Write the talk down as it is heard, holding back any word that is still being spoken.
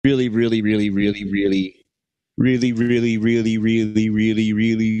really, really, really, really, really, really, really, really, really, really, really,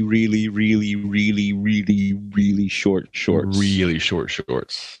 really, really, really, really, really short shorts. Really short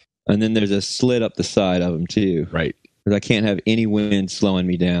shorts. And then there's a slit up the side of them too. Right. Because I can't have any wind slowing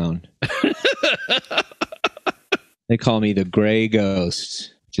me down. They call me the Gray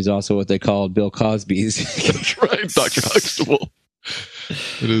Ghost, which is also what they called Bill Cosby's. That's right, Dr. Huxtable.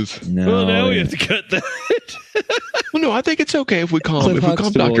 It is. No, Well, now we have to cut that. Well, no, I think it's okay if we call him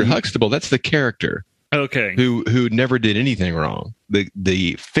Dr. Huxtable. That's the character. Okay. Who never did anything wrong.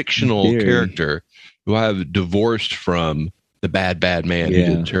 The fictional character who I've divorced from the bad man who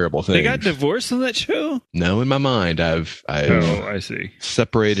did terrible things. They got divorced on that show? No, in my mind, I've I see.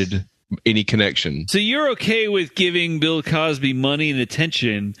 Separated any connection. So you're okay with giving Bill Cosby money and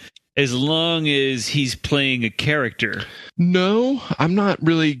attention as long as he's playing a character? No, I'm not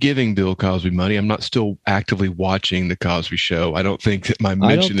really giving Bill Cosby money. I'm not still actively watching the Cosby Show. I don't think that my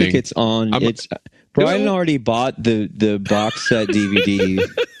mentioning. I don't think it's on. Brian already bought the box set DVD.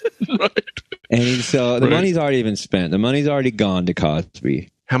 Right. And so the money's already been spent. The money's already gone to Cosby.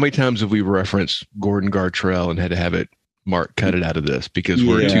 How many times have we referenced Gordon Gartrell and had to have it Mark cut it out of this because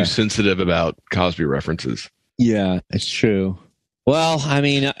we're too sensitive about Cosby references? Yeah, it's true. Well, I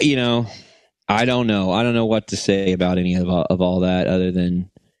mean, I don't know. I don't know what to say about any of all that other than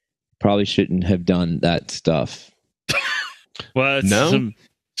probably shouldn't have done that stuff. Well, that's some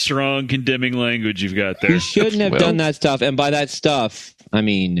strong condemning language you've got there. He shouldn't have done that stuff. And by that stuff, I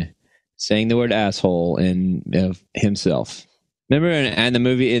mean saying the word asshole and of himself. Remember in the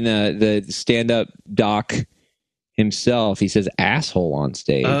movie, in the stand-up doc himself, he says asshole on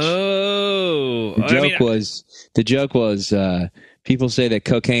stage. Oh. The joke was people say that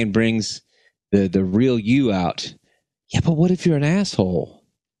cocaine brings the real you out. Yeah, but what if you're an asshole?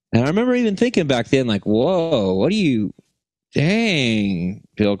 And I remember even thinking back then, like, whoa, what are you... Dang,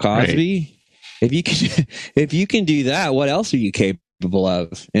 Bill Cosby. Right. If you can do that, what else are you capable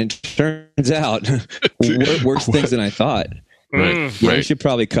of? And it turns out worse things than I thought. Right. We should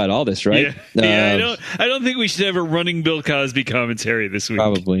probably cut all this, right? Yeah, I don't think we should have a running Bill Cosby commentary this week.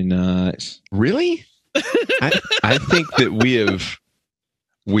 Probably not. Really? I think that we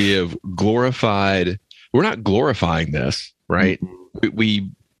have glorified. We're not glorifying this, right?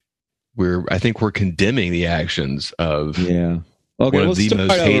 I think we're condemning the actions of Okay, one of the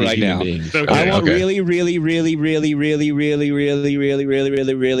most hated right human now. beings. Okay. I want really, really, really, really, really, really, really, really, really,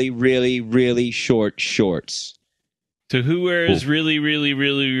 really, really, really, really short shorts. So who wears really, really,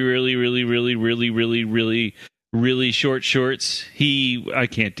 really, really, really, really, really, really, really, really short shorts? I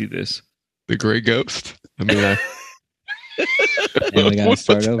can't do this. The Gray Ghost. I mean, we got to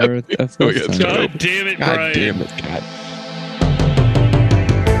start over. God damn it, Brian. God damn it, God.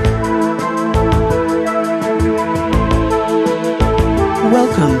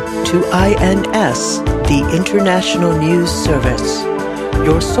 Welcome to INS, the International News Service,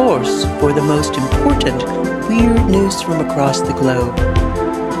 your source for the most important weird news from across the globe.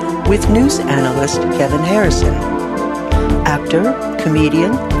 With news analyst Kevin Harrison, actor,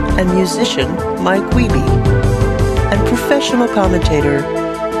 comedian, and musician Mike Wiebe, and professional commentator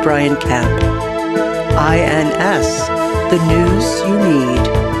Brian Camp. INS, the news you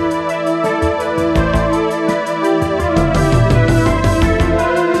need.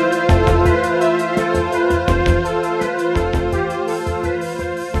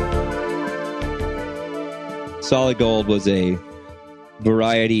 Solid Gold was a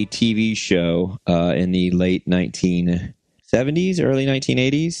variety TV show in the late 1970s, early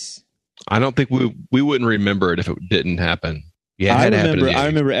 1980s. I don't think we wouldn't remember it if it didn't happen. Yeah, I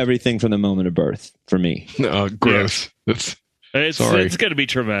remember everything from the moment of birth for me. Oh, gross. Yeah. It's got to be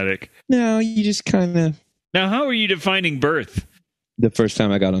traumatic. No, you just kind of... Now, how are you defining birth? The first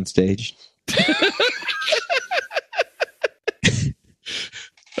time I got on stage.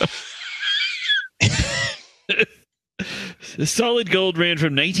 The Solid Gold ran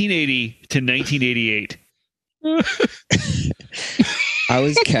from 1980 to 1988. I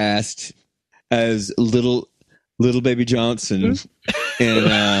was cast as little baby Johnson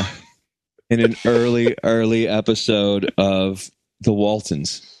in an early episode of The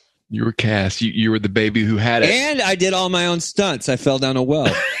Waltons. You were cast. You were the baby who had it, and I did all my own stunts. I fell down a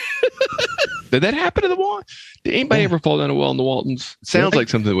well. Did that happen to the Waltons? Did anybody ever fall down a well in the Waltons? It sounds like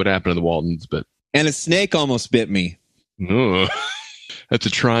something that would happen to the Waltons, but and a snake almost bit me. Oh, that's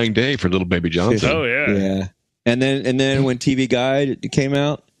a trying day for little baby Johnson. Oh yeah. And then when TV Guide came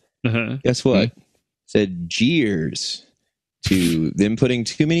out, guess what? Mm-hmm. Said jeers to them putting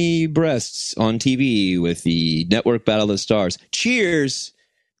too many breasts on TV with the network Battle of the Stars. Cheers,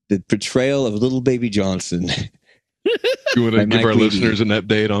 the portrayal of little baby Johnson You want to give Mike our Wiebe. listeners an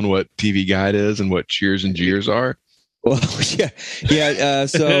update on what TV Guide is and what Cheers and Jeers are? Well, yeah.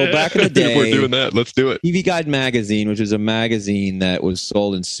 So back in the day, if we're doing that, let's do it. TV Guide magazine, which was a magazine that was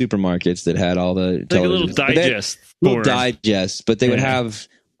sold in supermarkets that had all the like a little digest. Little digests, but they would have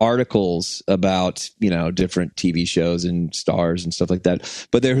articles about, different TV shows and stars and stuff like that.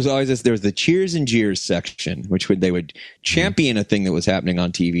 But there was always there was the Cheers and Jeers section, which they would champion a thing that was happening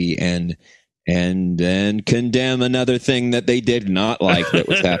on TV and then condemn another thing that they did not like that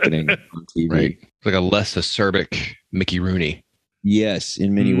was happening on TV. Right. It's like a less acerbic Mickey Rooney. Yes,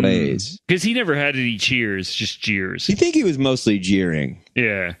 in many ways. Because he never had any cheers, just jeers. You think he was mostly jeering?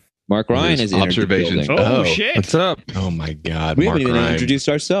 Yeah. Mark Ryan has observations. Oh, shit. What's up? Oh, my God. We Mark haven't even Ryan. introduced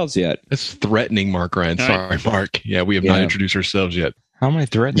ourselves yet. That's threatening, Mark Ryan. Sorry, Mark. Yeah, we have not introduced ourselves yet. How am I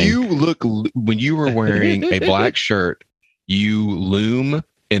threatening? You look, when you were wearing a black shirt, you loom,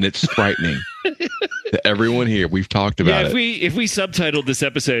 and it's frightening. To everyone here, we've talked about it. If we subtitled this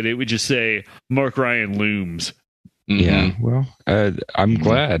episode, it would just say Mark Ryan looms. Mm-hmm. Yeah, well, I'm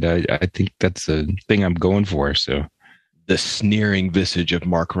glad. I think that's a thing I'm going for. So the sneering visage of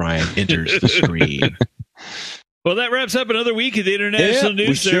Mark Ryan enters the screen. Well, that wraps up another week of the International News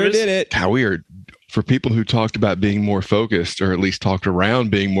we Service. sure did it. How we are, for people who talked about being more focused, or at least talked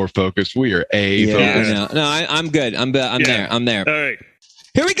around being more focused, we are focused. No, I'm good. I'm there. I'm there. All right.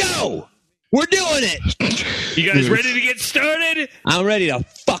 Here we go. We're doing it. You guys ready to get started? I'm ready to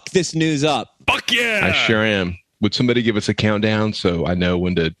fuck this news up. Fuck yeah. I sure am. Would somebody give us a countdown so I know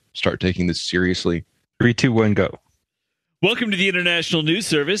when to start taking this seriously? 3, 2, 1, go. Welcome to the International News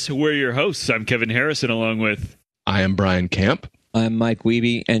Service. We're your hosts. I'm Kevin Harrison, along with... I am Brian Camp. I'm Mike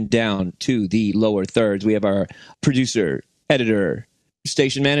Wiebe, and down to the lower thirds, we have our producer, editor,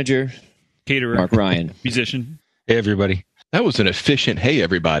 station manager, caterer, Mark Ryan. Musician. Hey, everybody. That was an efficient hey,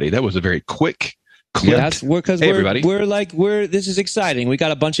 everybody. That was a very quick clip. Yeah, because we're this is exciting. We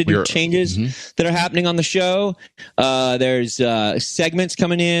got a bunch of new changes that are happening on the show. There's segments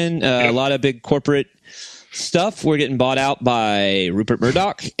coming in, a lot of big corporate stuff. We're getting bought out by Rupert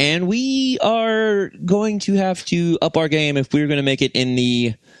Murdoch, and we are going to have to up our game if we're going to make it in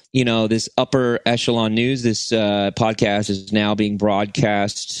the this upper echelon news. This podcast is now being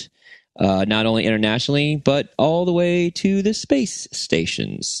broadcast not only internationally but all the way to the space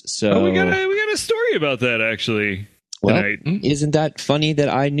stations. So we got a story about that actually. Well, isn't that funny that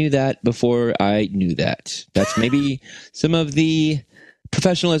I knew that before I knew that? That's maybe some of the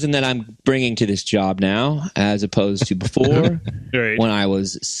professionalism that I'm bringing to this job now, as opposed to before, right, when I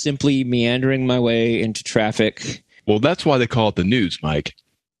was simply meandering my way into traffic. Well, that's why they call it the news, Mike.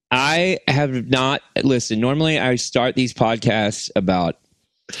 I have not listened. Normally, I start these podcasts about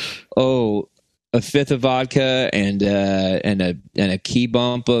a fifth of vodka and a key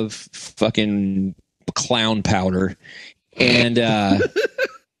bump of fucking clown powder, and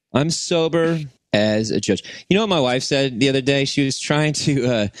I'm sober as a judge. You know what my wife said the other day? She was trying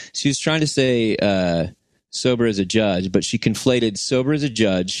to say sober as a judge, but she conflated sober as a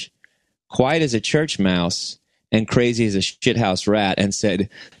judge, quiet as a church mouse, and crazy as a shithouse rat, and said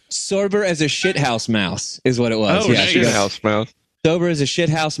sober as a shithouse mouse is what it was. Oh, nice. Shithouse mouse. Sober as a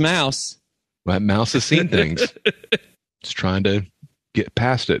shithouse mouse. That mouse has seen things. It's trying to get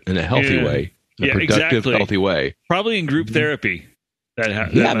past it in a healthy way, in a productive, healthy way. Probably in group therapy.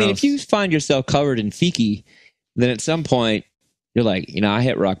 I mean, if you find yourself covered in feces, then at some point you're like, I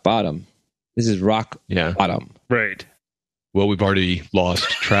hit rock bottom. This is rock bottom. Right. Well, we've already lost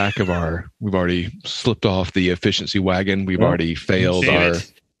track of we've already slipped off the efficiency wagon. We've already failed our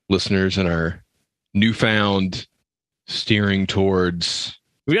listeners and our newfound steering towards.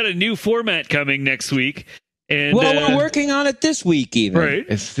 We got a new format coming next week. And, we're working on it this week, even. Right.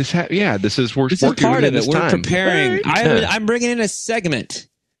 We're working part of it. We're time. Preparing. Right. I'm bringing in a segment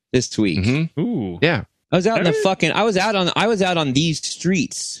this week. Mm-hmm. Ooh. Yeah. I was out I was out on these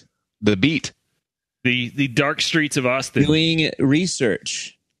streets. The beat. The dark streets of Austin. Doing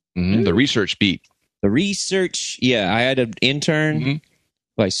research. Mm-hmm. The research beat. The research. Yeah, I had an intern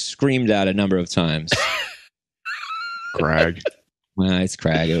who I screamed at a number of times. Crag. Well, it's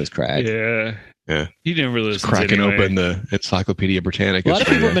Crag. It was Crag. Yeah. Yeah, you never listen. Cracking open the Encyclopedia Britannica. A lot of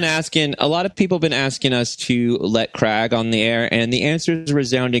people have been asking us to let Crag on the air, and the answer is a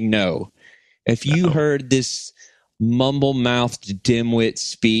resounding no. If you heard this mumble-mouthed dimwit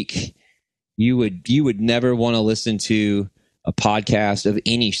speak, you would never want to listen to a podcast of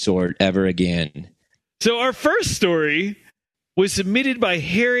any sort ever again. So our first story was submitted by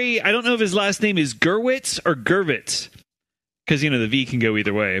Harry. I don't know if his last name is Gerwitz or Gervitz, because the V can go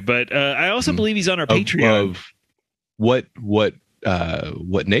either way. But I also believe he's on our Patreon. What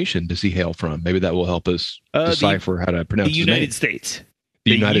what nation does he hail from? Maybe that will help us decipher how to pronounce the his name. United States.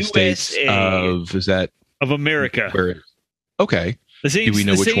 The United States of America. Okay. Do we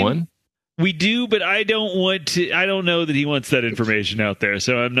know which one? We do, but I don't want to. I don't know that he wants that information out there,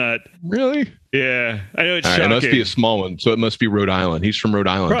 so I'm not. Really? Yeah, I know it's All right, shocking. it must be a small one, so it must be Rhode Island. He's from Rhode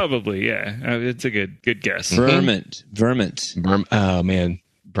Island. Probably, yeah. It's a good guess. Vermont. Oh man,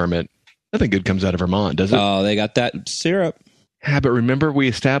 Vermont. Nothing good comes out of Vermont, does it? Oh, they got that syrup. Yeah, but remember we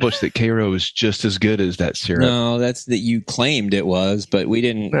established that Cairo is just as good as that syrup. No, that's that you claimed it was, but we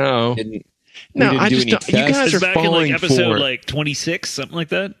didn't. No. No, I just don't. You guys are back in falling like episode for like 26, something like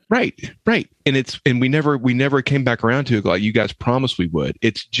that. Right, and we never came back around to it like you guys promised we would.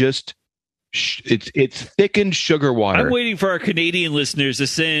 It's just it's thickened sugar water. I'm waiting for our Canadian listeners to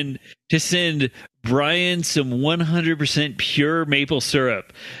send Brian some 100% pure maple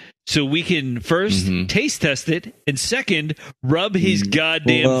syrup, so we can first taste test it, and second rub his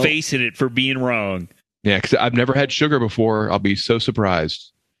goddamn face in it for being wrong. Yeah, because I've never had sugar before. I'll be so surprised.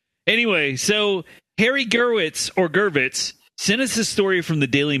 Anyway, so Harry Gervitz sent us a story from the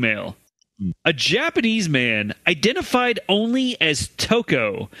Daily Mail. A Japanese man identified only as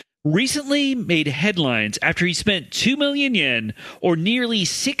Toko recently made headlines after he spent 2 million yen, or nearly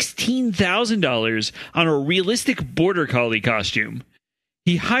 $16,000, on a realistic border collie costume.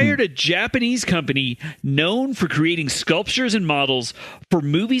 He hired a Japanese company known for creating sculptures and models for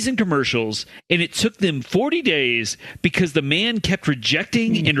movies and commercials, and it took them 40 days because the man kept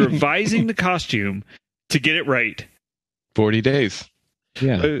rejecting and revising the costume to get it right. 40 days.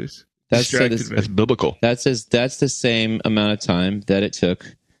 Yeah. That's biblical. That's the same amount of time that it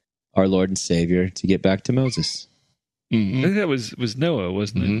took our Lord and Savior to get back to Moses. I think that was Noah,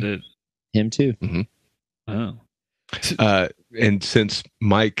 wasn't it? Him too. Oh. And since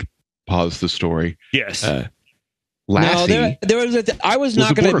Mike paused the story, yes, Lassie. No, there was. I was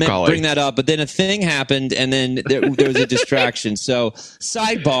not going to bring that up, but then a thing happened, and then there was a distraction. So,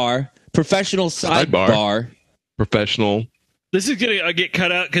 professional sidebar. Professional. This is going to get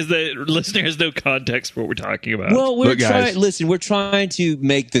cut out because the listener has no context for what we're talking about. Well, we're trying to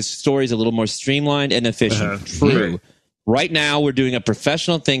make the stories a little more streamlined and efficient. True. Right now, we're doing a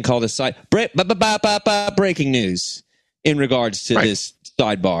professional thing called a breaking news in regards to this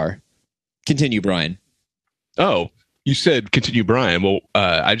sidebar. Continue, Brian. Oh, you said continue, Brian. Well,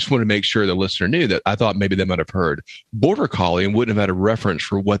 I just want to make sure the listener knew that I thought maybe they might have heard border collie and wouldn't have had a reference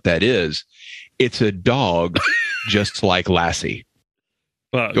for what that is. It's a dog just like Lassie.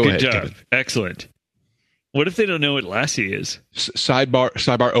 Well, good job. Kevin. Excellent. What if they don't know what Lassie is?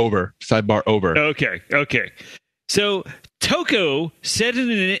 Sidebar over. Okay. So Toko said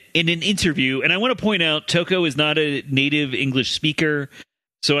in an interview, and I want to point out Toko is not a native English speaker,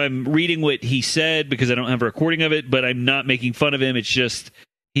 so I'm reading what he said because I don't have a recording of it, but I'm not making fun of him. It's just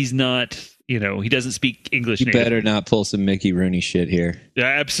he's not, he doesn't speak English. You better not pull some Mickey Rooney shit here.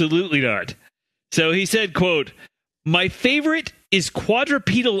 Absolutely not. So he said, quote, "My favorite is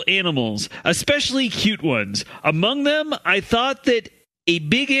quadrupedal animals, especially cute ones. Among them, I thought that a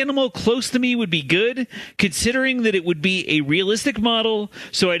big animal close to me would be good, considering that it would be a realistic model,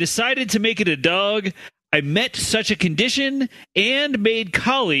 so I decided to make it a dog. I met such a condition and made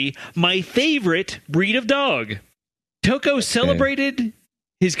Collie my favorite breed of dog." Toko celebrated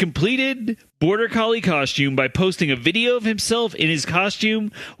his completed border collie costume by posting a video of himself in his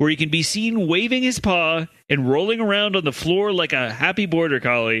costume where he can be seen waving his paw and rolling around on the floor like a happy border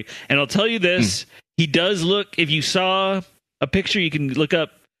collie. And I'll tell you this, he does look, if you saw a picture, you can look up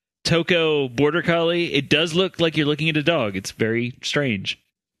Toko border collie. It does look like you're looking at a dog. It's very strange.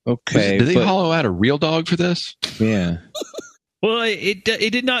 Okay. Did they hollow out a real dog for this? Yeah. Well, it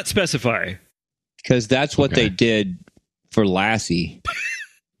did not specify. Because that's what they did for Lassie.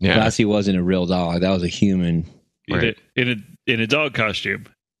 Yeah. Lassie wasn't a real dog. That was a human. Right. In a dog costume.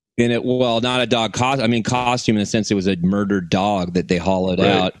 Not a dog costume. I mean, costume in the sense it was a murdered dog that they hollowed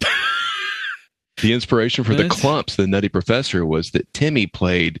out. The inspiration for the clumps, the Nutty Professor, was that Timmy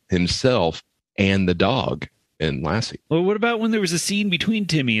played himself and the dog in Lassie. Well, what about when there was a scene between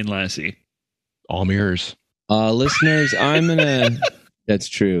Timmy and Lassie? All mirrors. Listeners, That's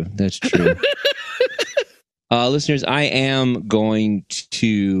true. Listeners, I am going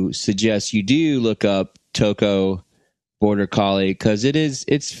to suggest you do look up Toko Border Collie because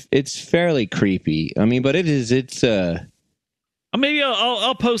it's fairly creepy. I mean, but it's maybe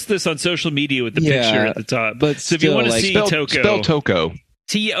I'll post this on social media with the picture at the top. But so if you want to see Toko, spell Toko.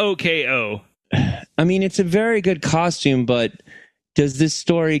 Toko. I mean, it's a very good costume, but does this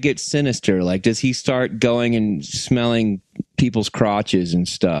story get sinister? Like, does he start going and smelling people's crotches and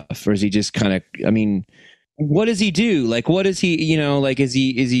stuff, or is he just kind of? I mean. what does he do? Like, what is he,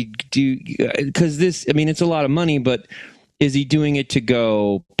 is he do, because this, I mean, it's a lot of money, but is he doing it to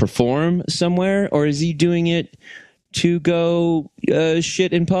go perform somewhere, or is he doing it to go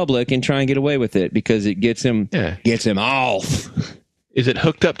shit in public and try and get away with it because it gets him off? Is it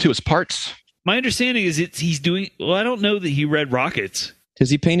hooked up to his parts? My understanding is he's doing, well, I don't know that he read rockets. Does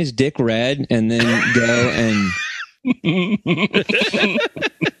he paint his dick red and then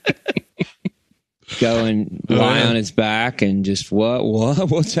go and lie on his back and just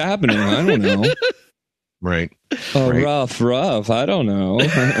what's happening? I don't know. Right. Oh, right. rough. I don't know.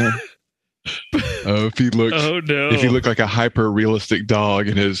 If he looked like a hyper realistic dog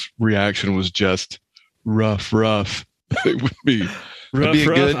and his reaction was just rough, it would be rough.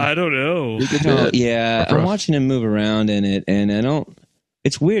 Good, I don't know. Yeah, rough. I'm watching him move around in it, and I don't.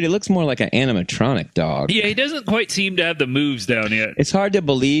 It's weird. It looks more like an animatronic dog. Yeah, he doesn't quite seem to have the moves down yet. It's hard to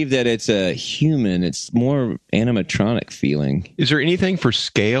believe that it's a human. It's more animatronic feeling. Is there anything for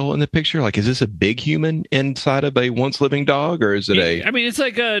scale in the picture? Like, is this a big human inside of a once living dog, or is it I mean, it's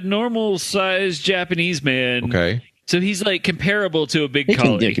like a normal sized Japanese man. Okay. So he's like comparable to a big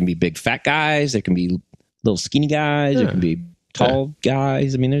collie. There can be big fat guys. There can be little skinny guys. There can be tall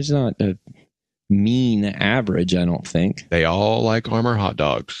guys. I mean, there's not a mean average, I don't think. They all like Armor hot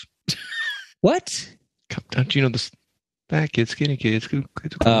dogs. What? Don't you know this? Fat kids, skinny kids.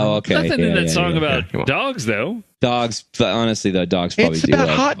 Oh, okay. Nothing in that song about Yeah, dogs, though. Dogs, but honestly, though, dogs probably It's do about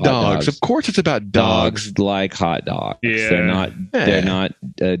like hot dogs. Of course, it's about dogs. Dogs like hot dogs. Yeah. They're not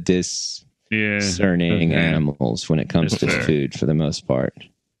discerning animals when it comes to food for the most part.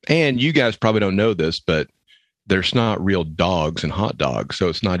 And you guys probably don't know this, but there's not real dogs in hot dogs, so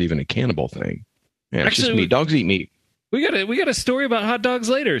it's not even a cannibal thing. Yeah, it's just meat. Dogs eat meat. We got a story about hot dogs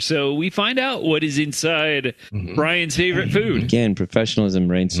later, so we find out what is inside Brian's favorite food. Again, professionalism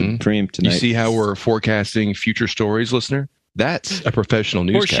reigns supreme tonight. You see how we're forecasting future stories, listener? That's a professional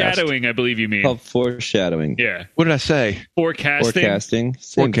newscast. Foreshadowing, I believe you mean. Called foreshadowing. Yeah. What did I say? Forecasting.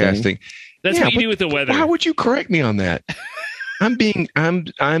 Forecasting. That's what you do with the weather. Why would you correct me on that? I'm being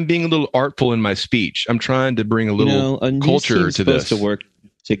a little artful in my speech. I'm trying to bring a little culture to this. Supposed to work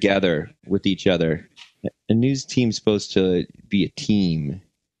together with each other. A news team's supposed to be a team.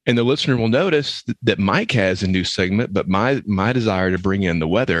 And the listener will notice that Mike has a new segment, but my desire to bring in the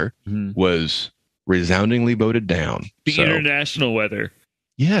weather was resoundingly voted down. The international weather.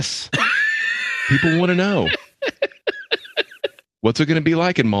 Yes. People want to know. What's it going to be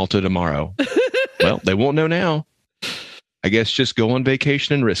like in Malta tomorrow? Well, they won't know now. I guess just go on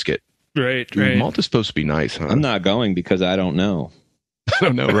vacation and risk it. Right. Malta's supposed to be nice, huh? I'm not going because I don't know. I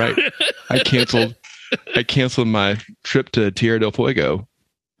don't know, right? I canceled my trip to Tierra del Fuego.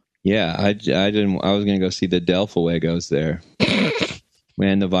 Yeah, I didn't. I was going to go see the Del Fuegos there.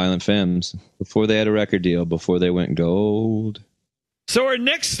 Man, the Violent Femmes. Before they had a record deal, before they went gold. So our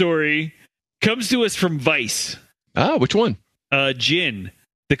next story comes to us from Vice. Ah, which one? Gin,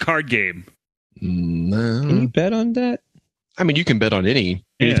 the card game. No. Can you bet on that? I mean, you can bet on anything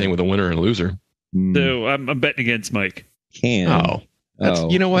with a winner and a loser. So I'm betting against Mike. You know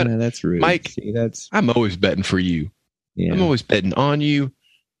what? No, that's rude. Mike, see, I'm always betting for you. Yeah. I'm always betting on you.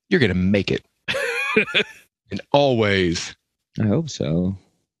 You're going to make it. And always. I hope so.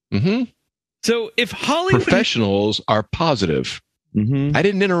 Mm-hmm. So if Hollywood... Professionals are positive. Mm-hmm. I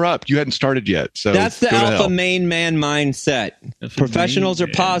didn't interrupt. You hadn't started yet. So that's the alpha main man mindset. Professionals are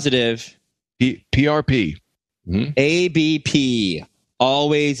positive. PRP. Mm-hmm. ABP.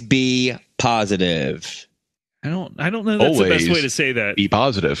 Always be positive. I don't know that's the best way to say that. Be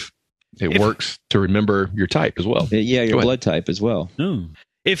positive. It works to remember your type as well. Yeah, your blood type as well. No.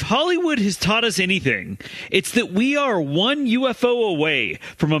 If Hollywood has taught us anything, it's that we are one UFO away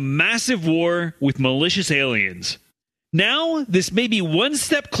from a massive war with malicious aliens. Now, this may be one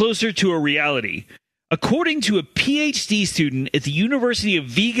step closer to a reality. According to a PhD student at the University of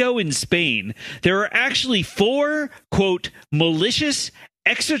Vigo in Spain, there are actually 4, quote, malicious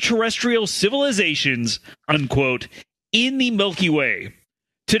extraterrestrial civilizations, unquote, in the Milky Way.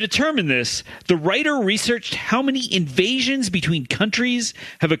 To determine this, the writer researched how many invasions between countries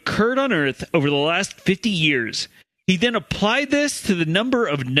have occurred on Earth over the last 50 years. He then applied this to the number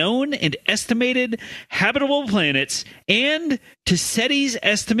of known and estimated habitable planets and to SETI's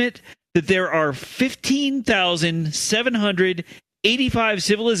estimate that there are 15,785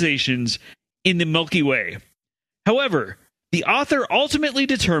 civilizations in the Milky Way. However, the author ultimately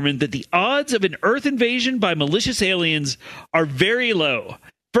determined that the odds of an Earth invasion by malicious aliens are very low.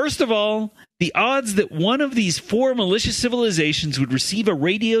 First of all, the odds that one of these 4 malicious civilizations would receive a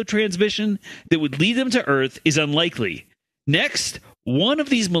radio transmission that would lead them to Earth is unlikely. Next, one of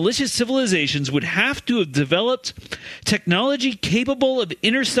these malicious civilizations would have to have developed technology capable of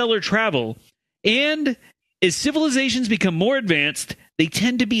interstellar travel, and as civilizations become more advanced, they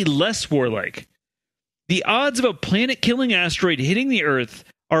tend to be less warlike. The odds of a planet-killing asteroid hitting the Earth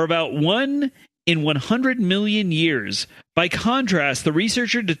are about 1 in 100 million years. By contrast, the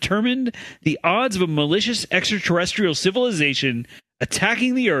researcher determined the odds of a malicious extraterrestrial civilization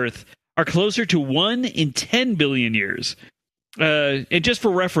attacking the Earth are closer to 1 in 10 billion years. And just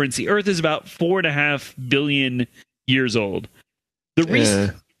for reference, the Earth is about 4.5 billion years old.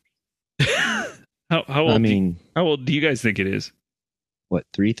 The how old do you guys think it is? What,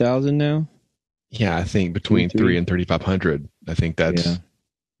 3,000 now? Yeah, I think between 3 and 3,500. I think that's. Yeah.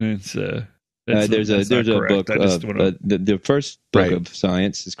 There's a book of the first book of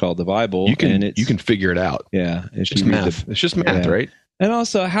science is called the Bible. You can figure it out. Yeah, it's just math. It's just math, right? And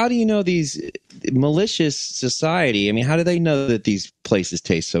also, how do you know these malicious society? I mean, how do they know that these places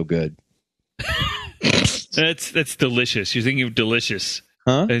taste so good? That's delicious. You're thinking of delicious.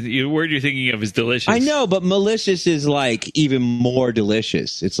 Huh? The word you're thinking of is delicious. I know, but malicious is like even more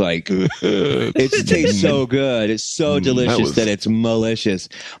delicious. It's like it tastes so good. It's so delicious that it's malicious.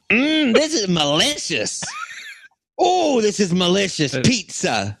 This is malicious. Oh, this is malicious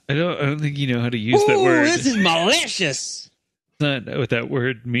pizza. I don't think you know how to use that word. This is malicious. That's not what that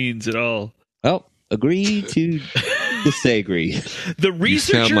word means at all. Well, agree to disagree. The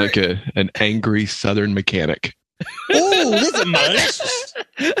researcher You sound like an angry Southern mechanic. Oh, this is malicious.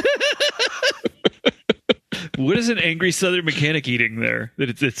 What is an angry Southern mechanic eating there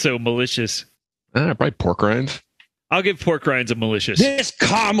that it's so malicious? Probably pork rinds. I'll give pork rinds a malicious. This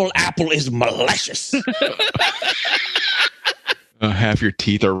caramel apple is malicious. Half your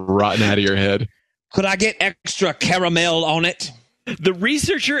teeth are rotten out of your head. Could I get extra caramel on it? The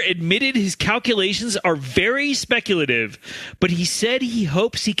researcher admitted his calculations are very speculative, but he said he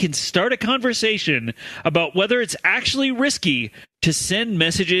hopes he can start a conversation about whether it's actually risky to send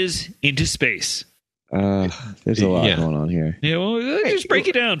messages into space. There's a lot going on here. Yeah, well, just break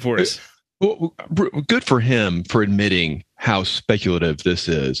it down for us. Well, good for him for admitting how speculative this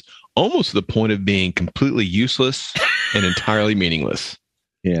is, almost to the point of being completely useless and entirely meaningless.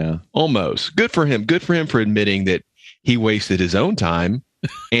 Yeah. Almost. Good for him. Good for him for admitting that he wasted his own time,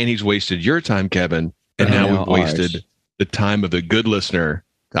 and he's wasted your time, Kevin, and now we've wasted the time of the good listener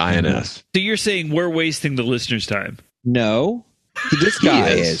to INS. So you're saying we're wasting the listener's time? No. This guy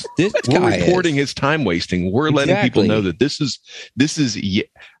is. We're reporting his time wasting. We're letting people know that this is.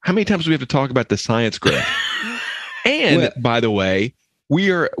 How many times do we have to talk about the science graph? And by the way, we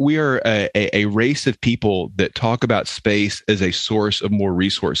are a race of people that talk about space as a source of more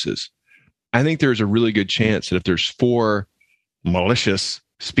resources. I think there's a really good chance that if there's 4 malicious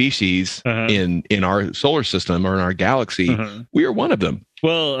species in our solar system or in our galaxy, we are one of them.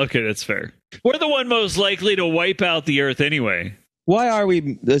 Well, okay, that's fair. We're the one most likely to wipe out the Earth anyway. Why are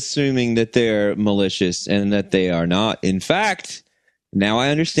we assuming that they're malicious and that they are not? In fact, now I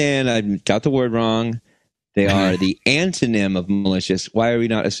understand. I got the word wrong. They are the antonym of malicious. Why are we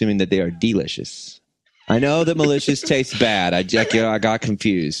not assuming that they are delicious? I know that malicious tastes bad. I got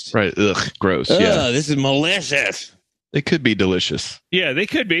confused. Right. Ugh. Gross. This is malicious. They could be delicious. Yeah, they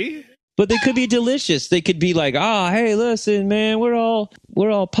could be. But they could be delicious. They could be like, hey, listen, man, we're all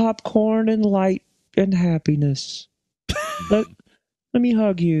popcorn and light and happiness. Let me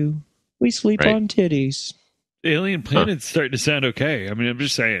hug you. We sleep on titties. Alien Planet's starting to sound okay. I mean, I'm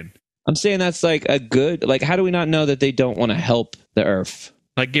just saying. I'm saying that's like a good, like, how do we not know that they don't want to help the Earth?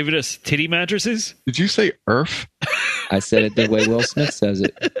 Like giving us titty mattresses? Did you say Earth? I said it the way Will Smith says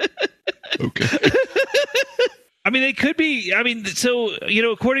it. Okay. I mean, they could be. I mean, so,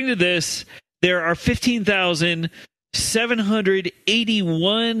 according to this, there are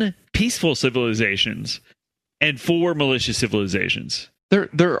 15,781 peaceful civilizations and 4 malicious civilizations.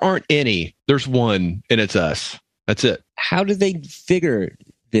 There aren't any. There's one, and it's us. That's it. How do they figure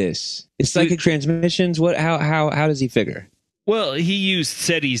this? It's psychic transmissions. What? How does he figure? Well, he used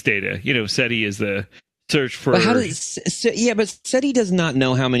SETI's data. SETI is the search for. But but SETI does not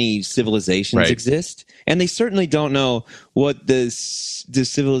know how many civilizations exist, and they certainly don't know what the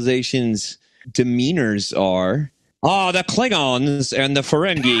civilizations' demeanors are. The Klingons and the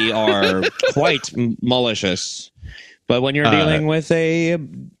Ferengi are quite malicious, but when you're dealing with a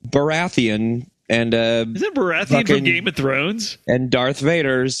Baratheon and isn't Baratheon from Game of Thrones and Darth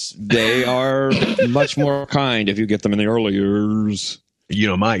Vader's, they are much more kind if you get them in the early years.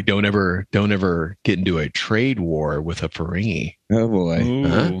 Mike, don't ever get into a trade war with a Ferengi. Oh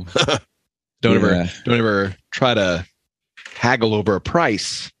boy! Don't ever try to haggle over a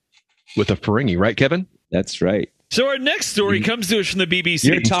price with a Ferengi, right, Kevin? That's right. So our next story comes to us from the BBC.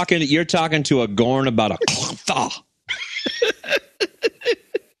 You're talking to a Gorn about a thaw.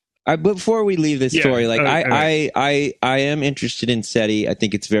 Before we leave this story, I am interested in SETI. I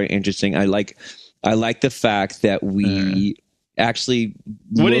think it's very interesting. I like the fact that we actually.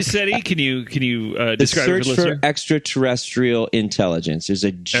 What is SETI? Can you describe it for the listener? Search for extraterrestrial intelligence. There's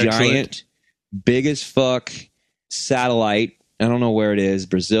a giant, big as fuck satellite. I don't know where it is,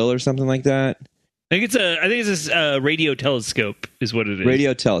 Brazil or something like that. I think it's a radio telescope is what it is.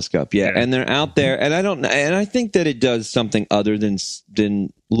 Radio telescope, yeah. And they're out there, and I think that it does something other than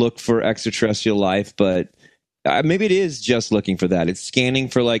look for extraterrestrial life, but maybe it is just looking for that. It's scanning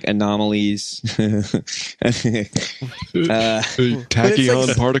for like anomalies,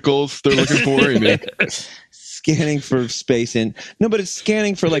 tachyon particles. They're looking for scanning for space but it's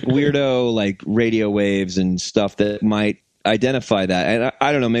scanning for like weirdo like radio waves and stuff that might identify that. And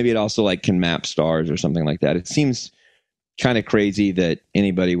I don't know, maybe it also like can map stars or something like that. It seems kind of crazy that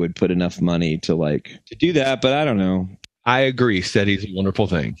anybody would put enough money to do that, but I don't know. I agree. SETI's a wonderful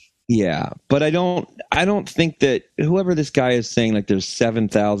thing. Yeah, but I don't think that whoever this guy is saying like there's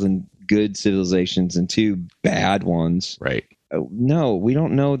 7,000 good civilizations and 2 bad ones. Right. No, we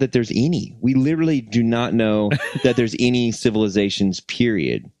don't know that there's any. We literally do not know that there's any civilizations,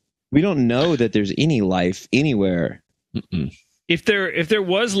 period. We don't know that there's any life anywhere. Mm-mm. If there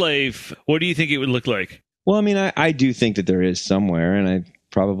was life, what do you think it would look like? Well, I mean, I do think that there is somewhere, and it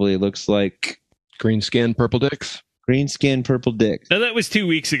probably looks like green skin, purple dicks. Green skin, purple dicks. Now that was 2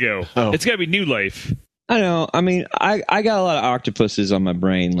 weeks ago. Oh. It's got to be new life. I know. I mean, I got a lot of octopuses on my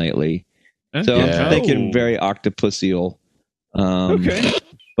brain lately, so I'm thinking very octopusial. Okay,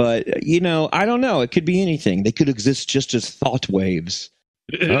 but I don't know. It could be anything. They could exist just as thought waves.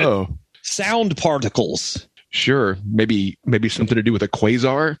 Sound particles. Sure, maybe something to do with a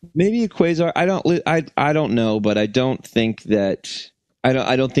quasar. Maybe a quasar. I don't know, but I don't think that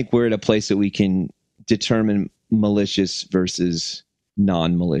I don't think we're at a place that we can determine malicious versus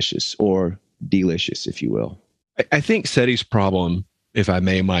non-malicious or delicious, if you will. I think SETI's problem, if I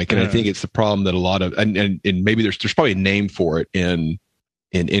may, Mike, and I think it's the problem that a lot of and maybe there's probably a name for it in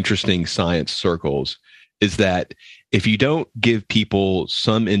interesting science circles, is that if you don't give people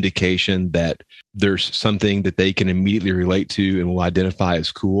some indication that there's something that they can immediately relate to and will identify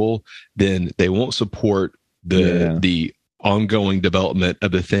as cool, then they won't support the ongoing development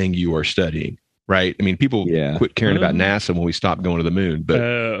of the thing you are studying. Right? I mean, people quit caring about NASA when we stopped going to the moon, but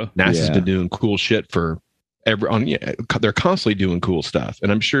NASA's been doing cool shit for they're constantly doing cool stuff.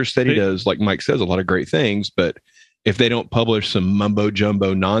 And I'm sure SETI does, like Mike says, a lot of great things, but if they don't publish some mumbo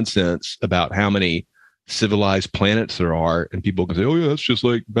jumbo nonsense about how many civilized planets there are, and people can say, oh yeah, that's just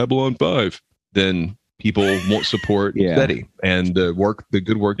like Babylon 5, then people won't support SETI and the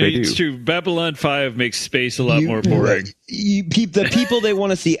good work they do. It's true. Babylon 5 makes space a lot more boring. The people, they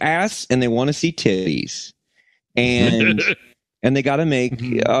want to see ass and they want to see titties, and they got to make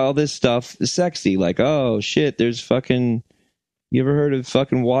all this stuff sexy. Like, oh shit, there's fucking. You ever heard of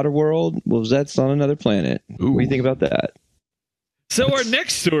fucking Waterworld? Well, that's on another planet. Ooh. What do you think about that? So our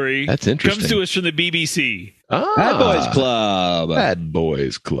next story comes to us from the BBC. Bad Boys Club. Bad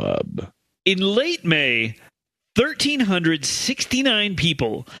Boys Club. In late May, 1,369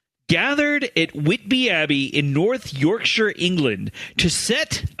 people gathered at Whitby Abbey in North Yorkshire, England, to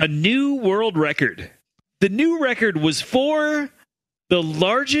set a new world record. The new record was for the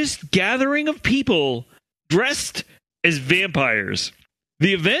largest gathering of people dressed as vampires.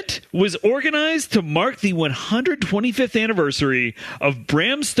 The event was organized to mark the 125th anniversary of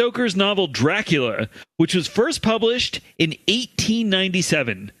Bram Stoker's novel Dracula, which was first published in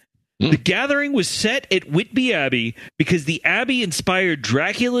 1897. The gathering was set at Whitby Abbey because the Abbey inspired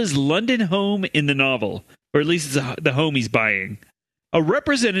Dracula's London home in the novel, or at least it's the home he's buying. A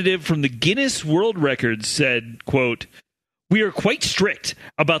representative from the Guinness World Records said, quote, "We are quite strict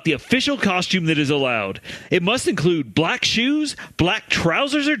about the official costume that is allowed. It must include black shoes, black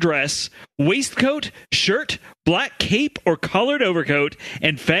trousers or dress, waistcoat, shirt, black cape or collared overcoat,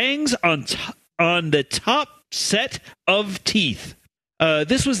 and fangs on the top set of teeth."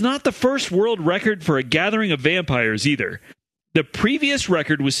 This was not the first world record for a gathering of vampires either. The previous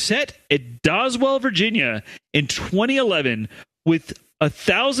record was set at Doswell, Virginia in 2011 with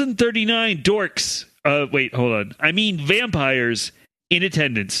 1,039 dorks. Wait, hold on. I mean vampires in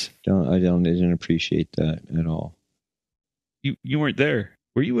attendance. I didn't appreciate that at all. You weren't there.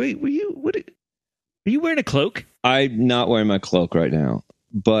 Were you? Wait, were you? What? Are you wearing a cloak? I'm not wearing my cloak right now,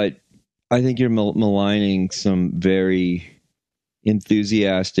 but I think you're maligning some very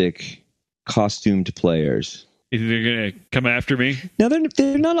enthusiastic costumed players. They're gonna come after me? No,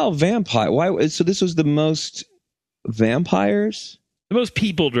 they're not all vampire. Why? So this was the most vampires, The most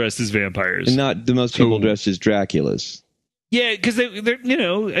people dressed as vampires. and not the most people dressed as Draculas. Yeah, because they're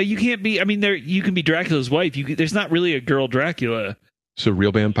you can't be. I mean, you can be Dracula's wife. There's not really a girl Dracula. So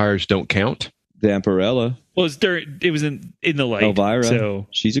real vampires don't count? Vampirella, Well, it was in the light. Elvira, So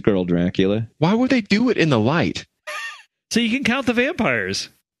she's a girl Dracula. Why would they do it in the light? you can count the vampires.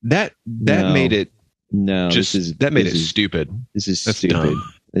 That No. made it No, just this is stupid. This is That's stupid.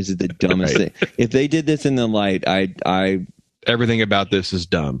 dumb. This is the dumbest thing. If they did this in the light, Everything about this is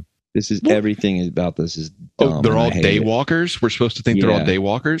dumb. everything about this is dumb. Oh, they're and I all hate it. daywalkers? We're supposed to think they're all Yeah.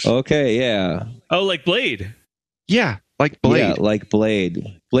 daywalkers? Okay, yeah. Oh, like Blade. Yeah, like Blade. Yeah, like Blade.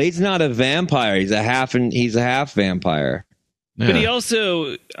 Blade's not a vampire. He's a half vampire. Yeah. But he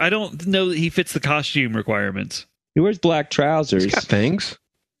also, I don't know that he fits the costume requirements. He wears black trousers. He's got things.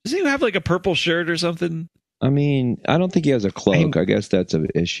 Doesn't he have like a purple shirt or something? I mean, I don't think he has a cloak. I guess that's an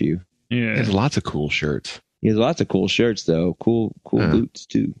issue. He Yeah. has lots of cool shirts. He has lots of cool shirts, though. Cool Yeah. boots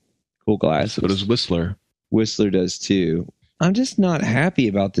too. Cool glasses. So does Whistler. Whistler does too. I'm just not happy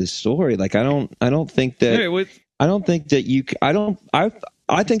about this story. Like, I don't think that. All right, I don't think that you.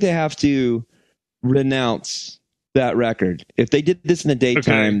 I think they have to renounce that record. If they did this in the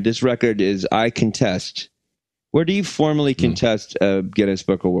daytime, Okay. this record is. I contest. Where do you formally contest Guinness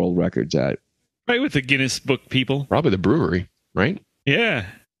Book of World Records at? right with the Guinness Book people. Probably the brewery, right? Yeah.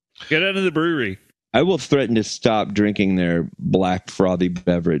 Get out of the brewery. I will threaten to stop drinking their black frothy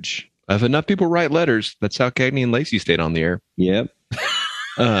beverage. If enough people write letters, that's how Cagney and Lacey stayed on the air. Yep.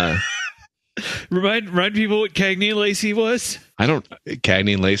 Remind people what Cagney and Lacey was.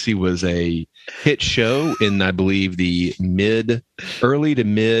 Cagney and Lacey was a hit show in, I believe, the early to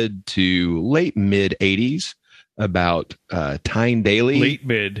mid to late mid 80s about Tyne Daly, Late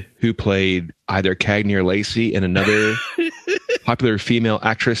mid. who played either Cagney or Lacey, and another popular female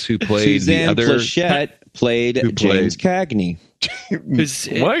actress who played Suzanne the other. Plachette played Who James Cagney.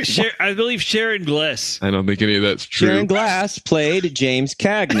 What? I believe Sharon Gless. I don't think any of that's true. Sharon Glass played James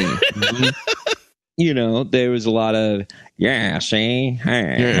Cagney. You know, there was a lot of see,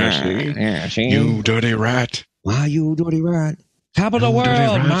 see. You dirty rat. Why you dirty rat? Top of the You dirty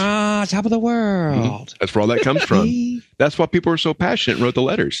world, rat. ma, top of the world. That's where all that comes from. That's why people are so passionate and wrote the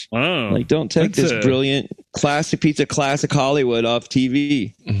letters. Oh, Like, don't take That's this brilliant classic piece of classic Hollywood off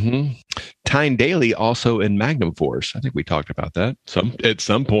TV. Mm-hmm. Tyne Daly also in Magnum Force. I think we talked about that at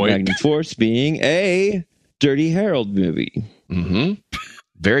some point. Magnum Force being a Dirty Harold movie. Mm-hmm.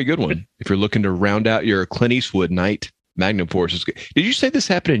 Very good one. If you're looking to round out your Clint Eastwood night, Magnum Force is good. Did you say this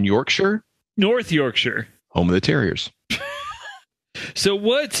happened in Yorkshire? North Yorkshire. Home of the Terriers. So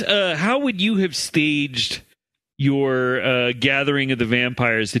how would you have staged your gathering of the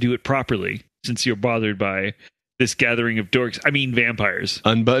vampires to do it properly, since you're bothered by this gathering of vampires?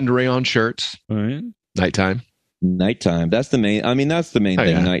 Unbuttoned rayon shirts. All right. Nighttime. Nighttime. That's the main thing.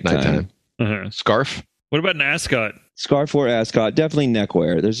 Yeah, Nighttime. Uh-huh. Scarf. What about an ascot? Scarf or ascot. Definitely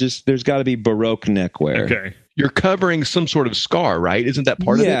neckwear. There's got to be Baroque neckwear. Okay. You're covering some sort of scar, right? Isn't that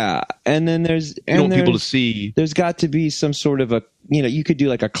part of it? Yeah, and then You don't want people to see. There's got to be some sort of you could do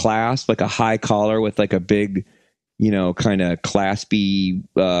like a clasp, like a high collar with like a big, kind of claspy,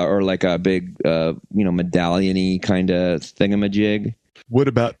 or like a big, medallion-y kind of thingamajig. What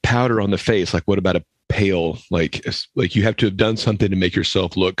about powder on the face? Like, what about a pale, like you have to have done something to make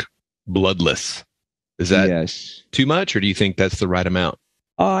yourself look bloodless? Is that Yes. too much, or do you think that's the right amount?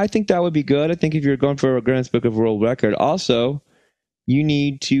 I think that would be good. I think if you're going for a Guinness Book of World Record, also, you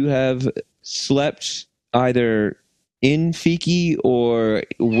need to have slept either in Fiki or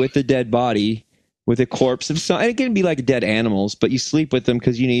with a dead body, with a corpse of some. It can be like dead animals, but you sleep with them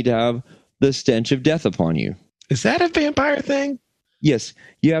because you need to have the stench of death upon you. Is that a vampire thing? Yes,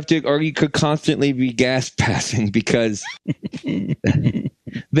 you have to, or you could constantly be gas passing because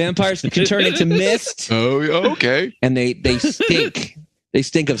vampires can turn into mist, Oh, okay. and they stink. They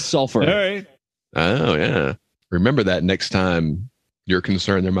stink of sulfur. All right. Oh, yeah. Remember that next time you're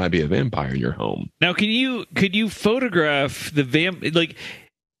concerned there might be a vampire in your home. Now, could you photograph the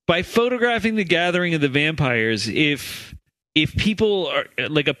by photographing the gathering of the vampires? If people are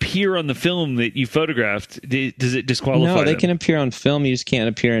appear on the film that you photographed, does it disqualify No, they them? can appear on film. You just can't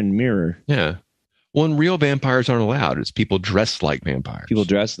appear in mirror. Yeah. Well, and real vampires aren't allowed. It's people dressed like vampires. People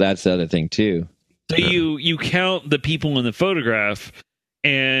dress. That's the other thing too. So you count the people in the photograph,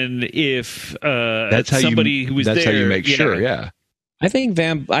 and if That's how somebody who was That's there, how you make sure. Yeah. I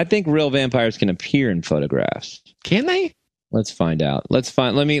think real vampires can appear in photographs. Can they? Let's find out. Let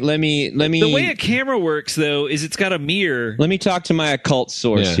me. The way a camera works, though, is it's got a mirror. Let me talk to my occult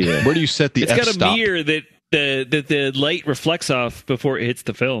source Yeah. here. Where do you set the It's got a f-stop? mirror that the light reflects off before it hits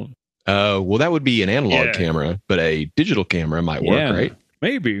the film. Well, that would be an analog camera, but a digital camera might work, right?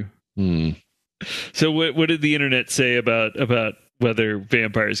 Maybe. So what did the internet say about whether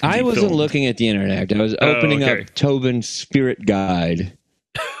vampires can be I wasn't filmed? looking at the internet. I was opening up Tobin's Spirit Guide.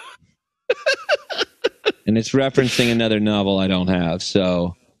 And it's referencing another novel I don't have,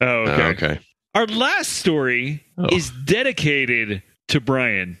 so... okay. Our last story is dedicated to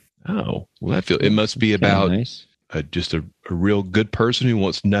Brian. Oh, well, it must be about just a real good person who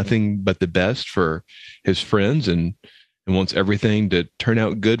wants nothing but the best for his friends and wants everything to turn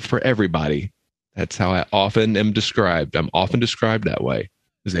out good for everybody. That's how I often am described. I'm often described that way.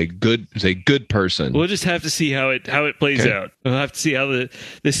 As a good person. We'll just have to see how it plays out. We'll have to see how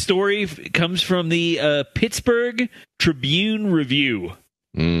the story comes from the Pittsburgh Tribune Review.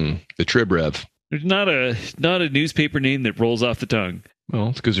 The Trib Rev. There's not a newspaper name that rolls off the tongue. Well,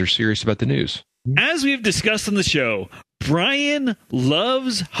 it's because they're serious about the news. As we've discussed on the show, Brian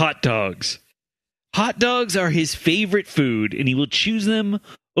loves hot dogs. Hot dogs are his favorite food, and he will choose them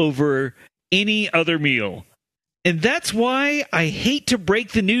over any other meal. And that's why I hate to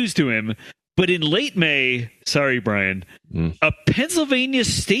break the news to him, but in late May, sorry, Brian, a Pennsylvania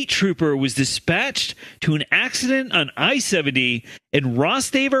state trooper was dispatched to an accident on I-70 in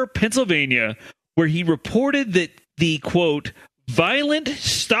Rostaver, Pennsylvania, where he reported that the, quote, violent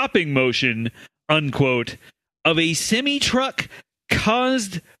stopping motion, unquote, of a semi-truck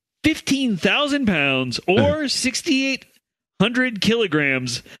caused 15,000 pounds or 6,800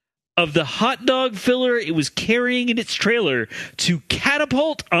 kilograms of the hot dog filler it was carrying in its trailer to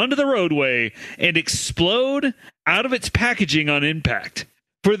catapult onto the roadway and explode out of its packaging on impact.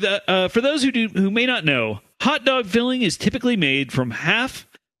 For those who may not know, hot dog filling is typically made from half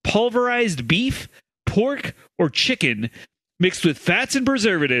pulverized beef, pork, or chicken mixed with fats and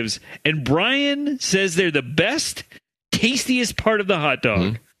preservatives, and Brian says they're the best, tastiest part of the hot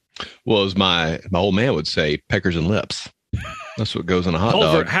dog. Well, as my old man would say, peckers and lips. That's what goes on a hot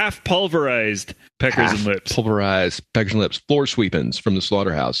dog. Half pulverized peckers and lips. Pulverized peckers and lips. Floor sweepings from the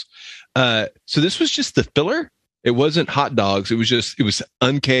slaughterhouse. So this was just the filler? It wasn't hot dogs. It was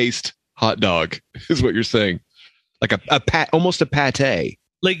uncased hot dog, is what you're saying. Like almost a pate.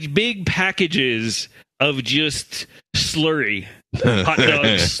 Like big packages of just slurry. Hot dog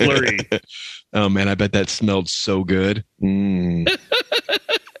slurry. Oh, man, I bet that smelled so good. Where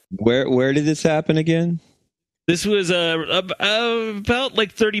did this happen again? This was about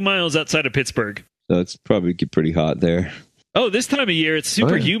like 30 miles outside of Pittsburgh. So it's probably get pretty hot there. Oh, this time of year, it's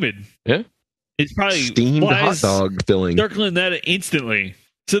super humid. Yeah. It's probably steamed hot dog filling. Circling that instantly.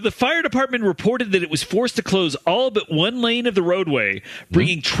 So the fire department reported that it was forced to close all but one lane of the roadway,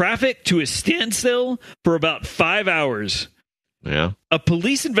 bringing traffic to a standstill for about 5 hours. Yeah. A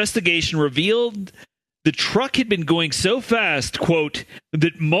police investigation revealed the truck had been going so fast, quote,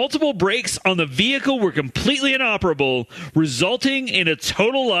 that multiple brakes on the vehicle were completely inoperable, resulting in a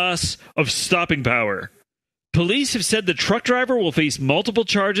total loss of stopping power. Police have said the truck driver will face multiple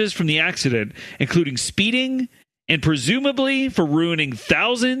charges from the accident, including speeding and presumably for ruining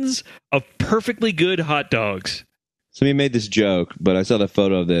thousands of perfectly good hot dogs. Somebody made this joke, but I saw the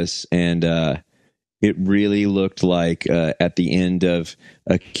photo of this, and it really looked like at the end of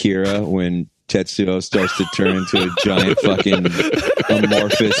Akira when Tetsuo starts to turn into a giant fucking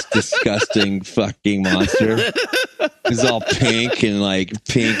amorphous, disgusting fucking monster. It's all pink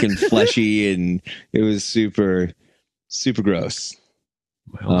and fleshy, and it was super, super gross.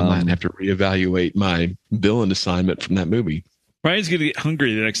 Well, I might have to reevaluate my villain assignment from that movie. Brian's going to get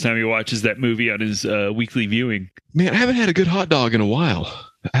hungry the next time he watches that movie on his weekly viewing. Man, I haven't had a good hot dog in a while.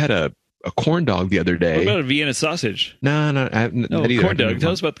 I had a corn dog the other day. What about a Vienna sausage? No, corn dog.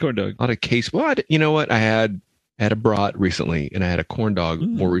 Tell us about the corn dog. Not a case. Well, you know what? I had a brat recently, and I had a corn dog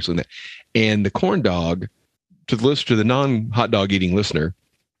more recently. And the corn dog, to the non-hot dog eating listener,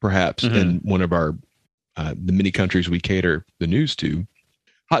 perhaps in one of our the many countries we cater the news to,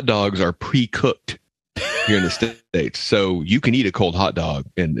 hot dogs are pre-cooked here in the States. So you can eat a cold hot dog,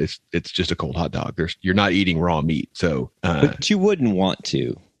 and it's just a cold hot dog. You're not eating raw meat. So, but you wouldn't want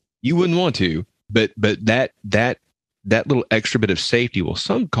to. You wouldn't want to, but that little extra bit of safety will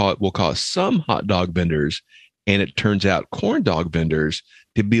cause some hot dog vendors, and it turns out corn dog vendors,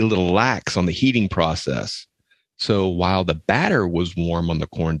 to be a little lax on the heating process. So while the batter was warm on the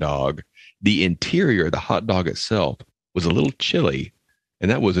corn dog, the interior, the hot dog itself, was a little chilly,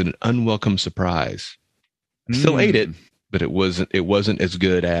 and that was an unwelcome surprise. I still ate it, but it wasn't as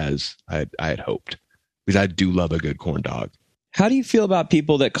good as I had hoped, because I do love a good corn dog. How do you feel about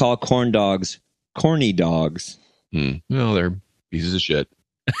people that call corn dogs corny dogs? Well, they're pieces of shit.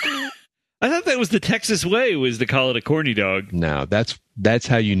 I thought that was the Texas way, was to call it a corny dog. No, that's That's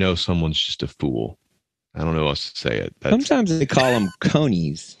how you know someone's just a fool. I don't know how else to say it. Sometimes they call them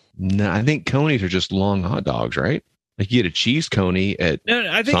conies. No, I think conies are just long hot dogs, right? Like you get a cheese coney at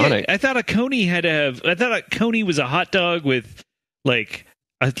I think Sonic. I thought a coney had to have. I thought a coney was a hot dog with like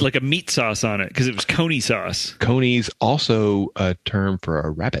a meat sauce on it because it was coney sauce. Coney's also a term for a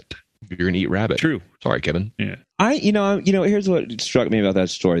rabbit. If you're gonna eat rabbit. True. Sorry, Kevin. Yeah. Here's what struck me about that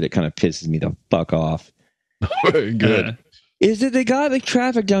story that kind of pisses me the fuck off. Good. Is that they got the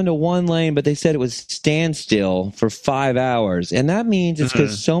traffic down to one lane, but they said it was standstill for 5 hours. And that means it's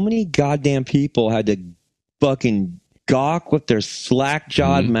because so many goddamn people had to fucking gawk with their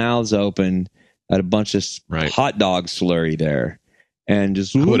slack-jawed mouths open at a bunch of hot dog slurry there. And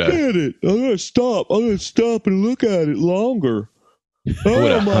just look at it. I'm going to stop. I'm going to stop and look at it longer.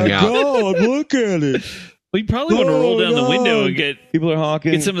 Oh, my God. Look at it. Well, you probably want to roll down the window and get people are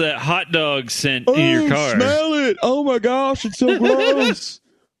honking. Get some of that hot dog scent in your car. Smell it! Oh my gosh, it's so gross.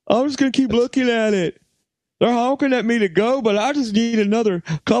 I'm just gonna keep looking at it. They're honking at me to go, but I just need another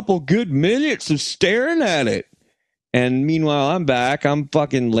couple good minutes of staring at it. And meanwhile, I'm back. I'm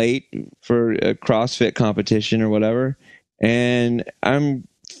fucking late for a CrossFit competition or whatever, and I'm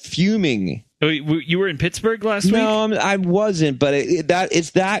fuming. Oh, you were in Pittsburgh last week? No, I wasn't. But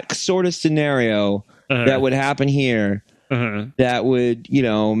it's that sort of scenario. That would happen here. That would,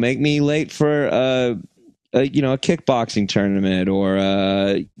 make me late for a kickboxing tournament or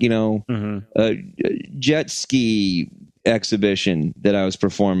a jet ski exhibition that I was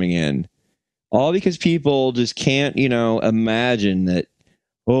performing in. All because people just can't, imagine that.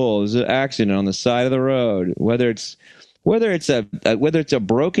 Oh, there's an accident on the side of the road. Whether it's a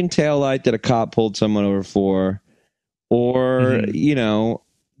broken taillight that a cop pulled someone over for, or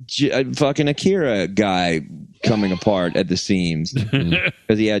fucking Akira guy coming apart at the seams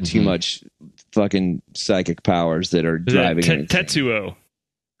because he had too much fucking psychic powers that are driving Tetsuo.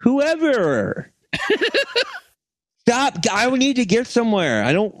 Whoever. Stop. I would need to get somewhere.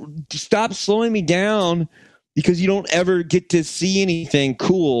 Stop slowing me down because you don't ever get to see anything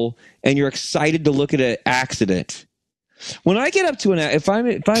cool and you're excited to look at an accident. When I get up to if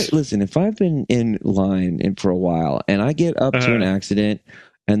I've been in line for a while and I get up to an accident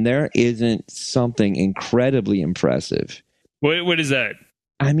and there isn't something incredibly impressive. What is that?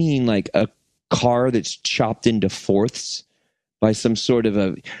 I mean, like a car that's chopped into fourths by some sort of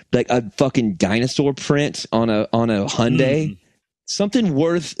a fucking dinosaur print on a Hyundai. Something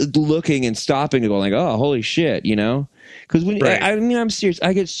worth looking and stopping and going like, oh, holy shit, Because when I'm serious,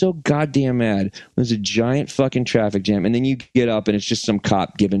 I get so goddamn mad when there's a giant fucking traffic jam, and then you get up and it's just some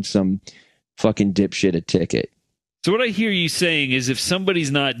cop giving some fucking dipshit a ticket. So what I hear you saying is if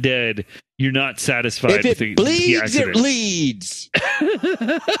somebody's not dead, you're not satisfied with the bleeds, accident. it leads.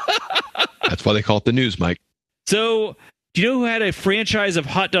 That's why they call it the news, Mike. So do you know who had a franchise of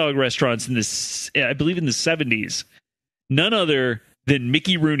hot dog restaurants in this, I believe in the 70s? None other than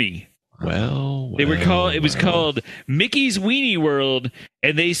Mickey Rooney. It was called Mickey's Weenie World,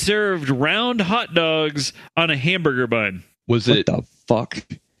 and they served round hot dogs on a hamburger bun. What the fuck?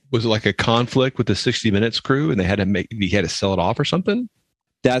 Was it like a conflict with the 60 Minutes crew, and he had to sell it off or something?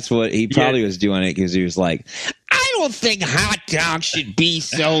 That's what he probably was doing it because he was like, I don't think hot dogs should be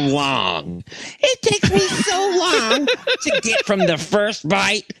so long. It takes me so long to get from the first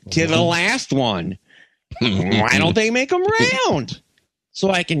bite to the last one. Why don't they make them round so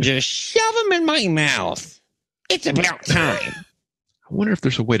I can just shove them in my mouth? It's about time. I wonder if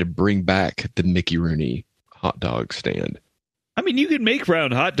there's a way to bring back the Mickey Rooney hot dog stand. I mean, you can make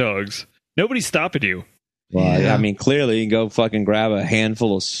round hot dogs. Nobody's stopping you. Well, yeah. I mean, clearly you can go fucking grab a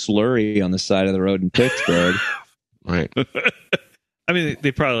handful of slurry on the side of the road in Pittsburgh. Right. I mean,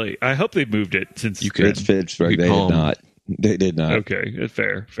 I hope they moved it since it's Pittsburgh. They did not. They did not. Okay,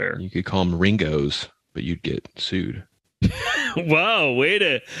 fair. You could call them Ringos, but you'd get sued. Wow, way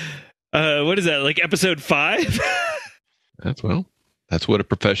to... what is that, like episode 5? That's what a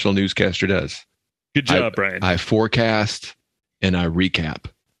professional newscaster does. Good job, Brian. I forecast and I recap.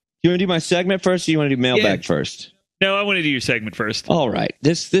 You want to do my segment first, or you want to do mailbag first? No, I want to do your segment first. All right.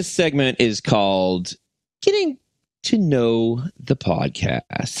 This segment is called Getting to Know the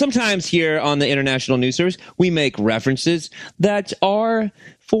Podcast. Sometimes here on the International News Service, we make references that are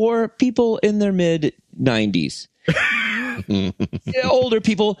for people in their mid-90s. Older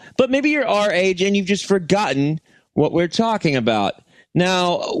people, but maybe you're our age and you've just forgotten what we're talking about.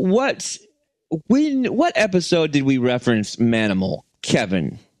 Now, what episode did we reference Manimal,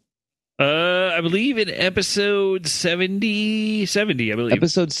 Kevin? I believe in episode 70, I believe.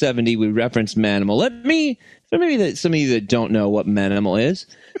 Episode 70, we referenced Manimal. Maybe some of you that don't know what Manimal is.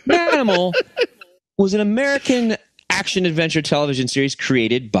 Manimal was an American action-adventure television series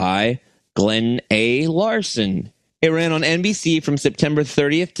created by Glenn A. Larson. It ran on NBC from September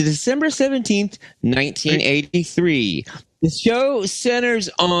 30th to December 17th, 1983. The show centers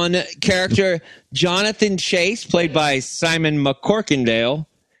on character Jonathan Chase, played by Simon McCorkindale,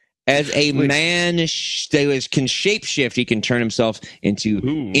 as a man that can shapeshift. He can turn himself into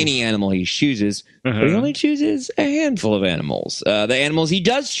any animal he chooses, but he only chooses a handful of animals. The animals he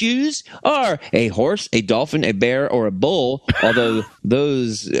does choose are a horse, a dolphin, a bear, or a bull, although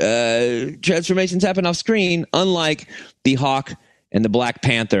those transformations happen off screen, unlike the hawk and the Black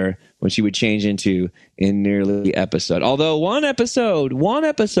Panther, which he would change into in nearly episode. Although one episode,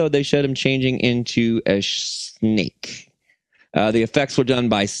 they showed him changing into a snake. The effects were done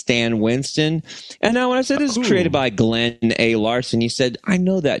by Stan Winston. And now when I said this was created by Glenn A. Larson, you said, I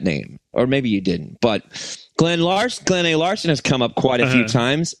know that name. Or maybe you didn't. But Glenn A. Larson has come up quite a few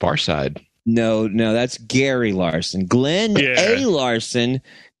times. Farside. No, that's Gary Larson. Glenn A. Larson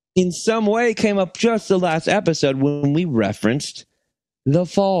in some way came up just the last episode when we referenced The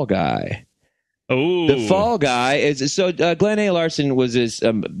Fall Guy. Oh, The Fall Guy is Glenn A. Larson was this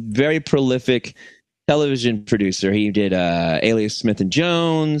very prolific television producer. He did Alias Smith and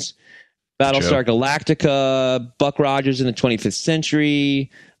Jones, Battlestar Galactica, Buck Rogers in the 25th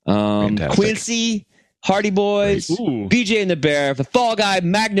Century, Quincy, Hardy Boys, BJ and the Bear, The Fall Guy,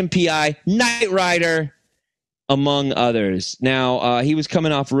 Magnum PI, Knight Rider, among others. Now, he was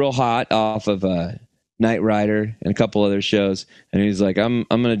coming off real hot off of Knight Rider and a couple other shows, and he was like, I'm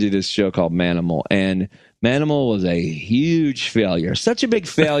going to do this show called Manimal. And Manimal was a huge failure. Such a big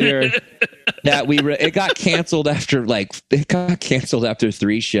failure that it got canceled after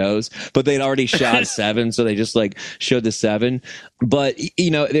 3 shows, but they'd already shot 7, so they just showed the 7. But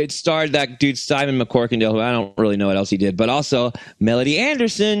it starred that dude Simon McCorkindale, who I don't really know what else he did, but also Melody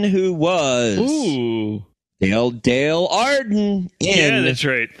Anderson, who was Dale Arden in that's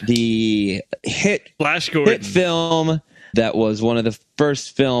right. the hit Flash Gordon hit film that was one of the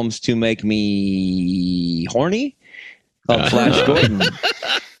first films to make me horny, called Flash Gordon.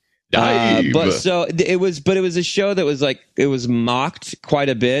 But it was a show that was it was mocked quite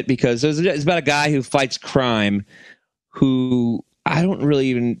a bit because it's about a guy who fights crime, who I don't really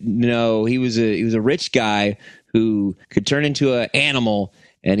even know. He was a rich guy who could turn into an animal,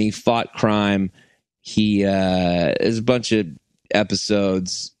 and he fought crime. There's a bunch of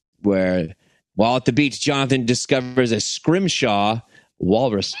episodes where, while at the beach, Jonathan discovers a scrimshaw,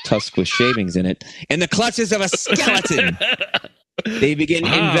 walrus tusk with shavings in it, in the clutches of a skeleton. They begin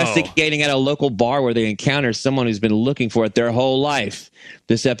investigating at a local bar where they encounter someone who's been looking for it their whole life.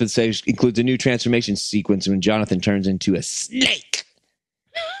 This episode includes a new transformation sequence when Jonathan turns into a snake.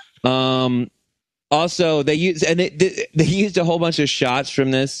 Also, they used a whole bunch of shots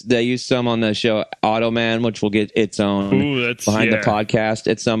from this. They used some on the show Automan, which will get its own behind the podcast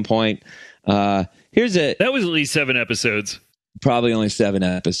at some point. That was at least 7 episodes. Probably only 7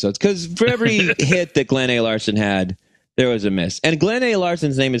 episodes, because for every hit that Glenn A. Larson had, there was a miss. And Glenn A.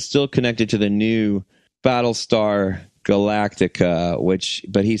 Larson's name is still connected to the new Battlestar Galactica,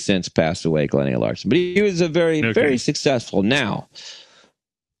 but he's since passed away, Glenn A. Larson. But he was a very successful. Now,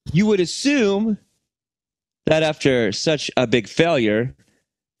 you would assume that after such a big failure,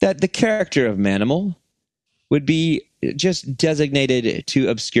 that the character of Manimal would be just designated to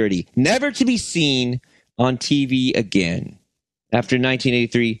obscurity, never to be seen on TV again. After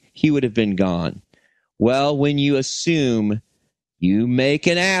 1983, he would have been gone. Well, when you assume, you make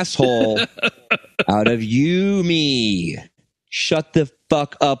an asshole out of you, me. Shut the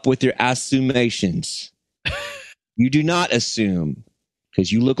fuck up with your assumations. You do not assume,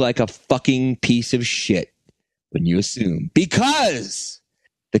 because you look like a fucking piece of shit when you assume. Because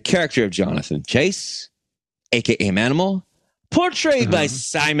the character of Jonathan Chase, a.k.a. Manimal, portrayed by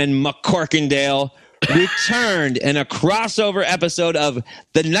Simon McCorkindale, returned in a crossover episode of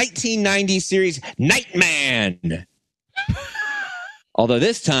the 1990 series Nightman. Although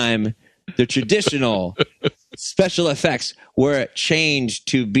this time, the traditional special effects were changed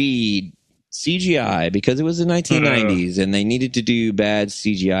to be CGI because it was the 1990s and they needed to do bad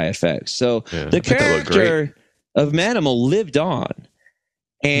CGI effects. So the character of Manimal lived on.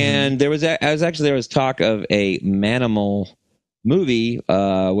 And there was talk of a Manimal movie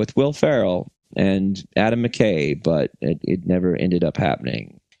with Will Ferrell and Adam McKay, but it never ended up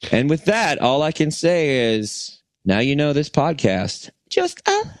happening. And with that, all I can say is, now you know this podcast just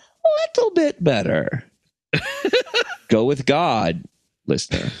a little bit better. Go with God,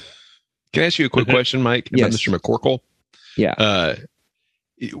 listener. Can I ask you a quick question, Mike, about Mr. McCorkle? Yeah.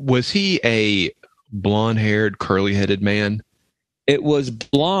 Was he a blonde-haired, curly-headed man? It was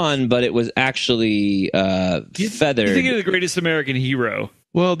blonde, but it was actually feathered. You think of the Greatest American Hero.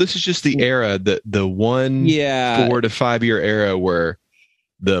 Well, this is just the era, the 4 to 5 year era where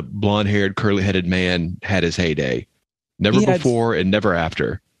the blonde-haired, curly-headed man had his heyday. Never before and never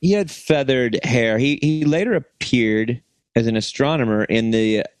after. He had feathered hair. He later appeared as an astronomer in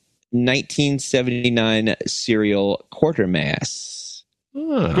the 1979 serial Quatermass.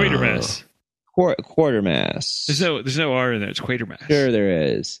 Oh. Quatermass. Quatermass. There's no R in there. It's Quatermass. Sure,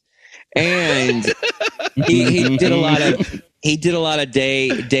 there is. And he did a lot of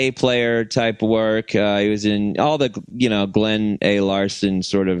day player type work. He was in all the Glenn A. Larson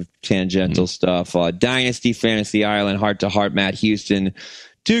sort of tangential stuff. Dynasty, Fantasy Island, Heart to Heart, Matt Houston,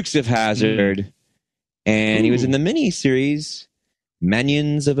 Dukes of Hazzard, and he was in the miniseries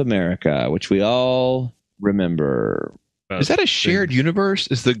Manions of America, which we all remember. Is that a shared universe?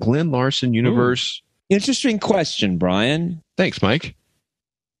 Is the Glenn Larson universe? Interesting question, Brian. Thanks, Mike.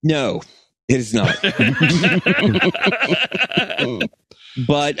 No, it is not.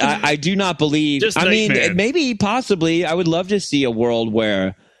 But I do not believe. Maybe, possibly, I would love to see a world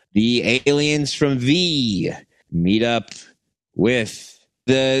where the aliens from V meet up with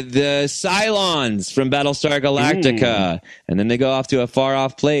the Cylons from Battlestar Galactica. And then they go off to a far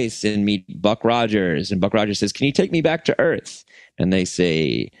off place and meet Buck Rogers. And Buck Rogers says, "Can you take me back to Earth?" And they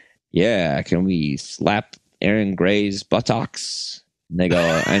say, "Yeah, can we slap Aaron Gray's buttocks?" And they go,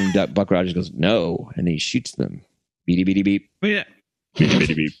 and Buck Rogers goes, "No." And he shoots them. Beady, beady, beep. Yeah. Beady,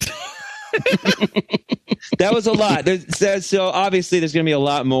 beady, beep. That was a lot. So obviously there's going to be a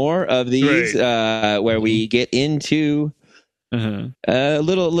lot more of these where we get into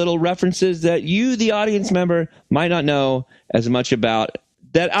little references that you, the audience member, might not know as much about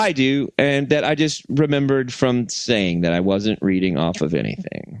that I do, and that I just remembered from saying that I wasn't reading off of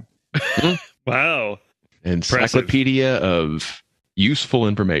anything. Wow. Encyclopedia of useful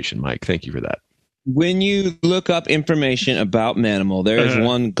information, Mike. Thank you for that. When you look up information about Manimal, there is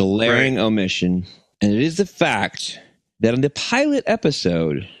one glaring omission, and it is the fact that in the pilot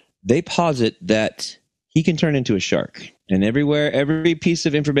episode, they posit that he can turn into a shark. And every piece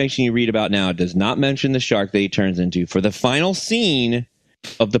of information you read about now does not mention the shark that he turns into. For the final scene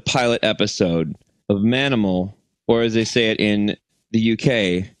of the pilot episode of Manimal, or as they say it in the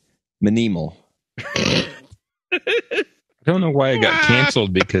UK, Manimal. I don't know why it got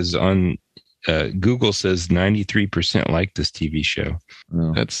canceled, because on Google says 93% like this TV show.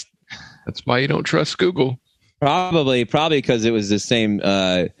 Oh. That's why you don't trust Google. Probably because it was the same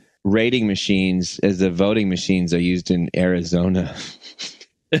rating machines as the voting machines are used in Arizona.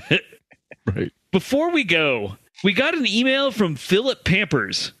 Right. Before we go, we got an email from Philip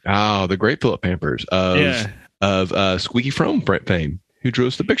Pampers. Oh, the great Philip Pampers of Squeaky Frome fame, who drew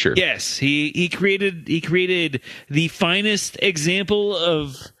us the picture. Yes, he created the finest example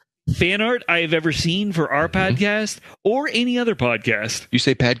of fan art I have ever seen for our podcast or any other podcast. You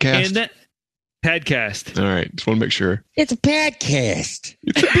say podcast? And that podcast. All right, just want to make sure. It's a podcast.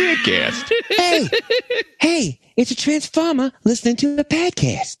 It's a podcast. hey, it's a transformer listening to a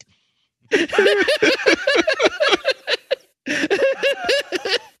podcast.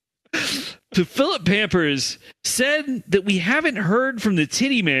 So Philip Pampers said that we haven't heard from the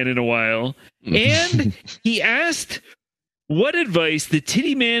Titty Man in a while, and he asked what advice the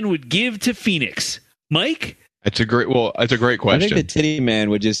Titty Man would give to Phoenix. Mike? That's a great question. I think the Titty Man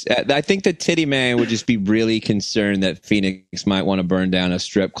would just be really concerned that Phoenix might want to burn down a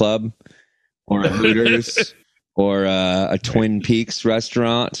strip club or a Hooters or a Twin Peaks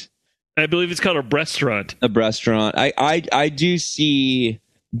restaurant. I believe it's called a restaurant. A restaurant. I do see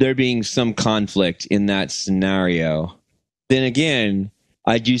there being some conflict in that scenario. Then again,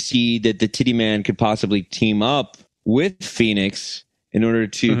 I do see that the Titty Man could possibly team up with Phoenix in order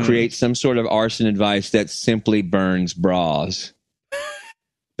to create some sort of arson device that simply burns bras.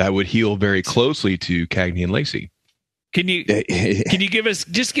 That would heal very closely to Cagney and Lacey. Can you give us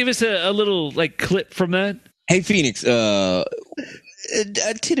a little like clip from that? Hey Phoenix,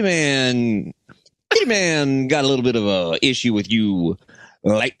 Titty Man got a little bit of a issue with you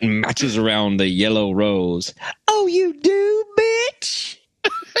lighting matches around the yellow rose. Oh, you do, bitch?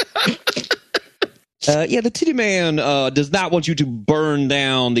 The Titty Man does not want you to burn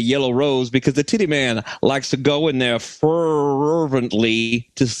down the yellow rose because the Titty Man likes to go in there fervently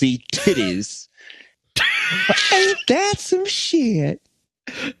to see titties. Ain't that some shit?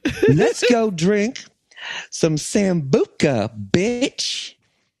 Let's go drink some Sambuca, bitch.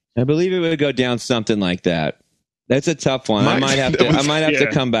 I believe it would go down something like that. That's a tough one. I might have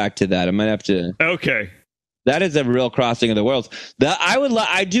to come back to that. I might have to. Okay. That is a real crossing of the worlds. I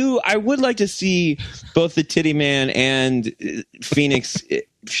would like to see both the Titty Man and Phoenix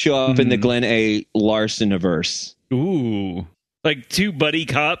show up in the Glenn A. Larson-averse. Ooh. Like two buddy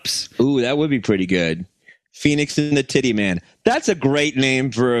cops. Ooh, that would be pretty good. Phoenix and the Titty Man. That's a great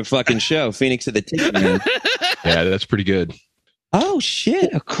name for a fucking show. Phoenix and the Titty Man. Yeah, that's pretty good. Oh,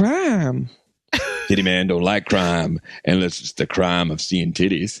 shit. A crime. Titty Man don't like crime unless it's the crime of seeing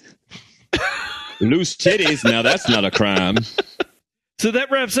titties. Loose titties. Now that's not a crime. So that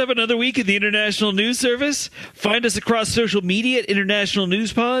wraps up another week in the International News Service. Find us across social media at International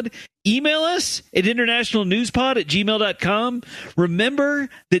News Pod. Email us at internationalnewspod@gmail.com. Remember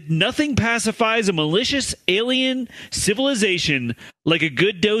that nothing pacifies a malicious alien civilization like a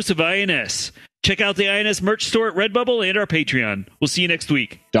good dose of INS. Check out the INS merch store at Redbubble and our Patreon. We'll see you next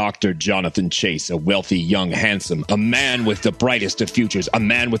week. Dr. Jonathan Chase, a wealthy, young, handsome, a man with the brightest of futures, a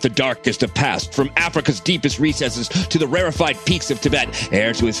man with the darkest of past, from Africa's deepest recesses to the rarefied peaks of Tibet,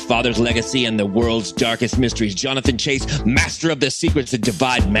 heir to his father's legacy and the world's darkest mysteries. Jonathan Chase, master of the secrets that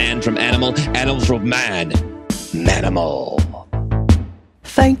divide man from animal, animal from man. Manimal.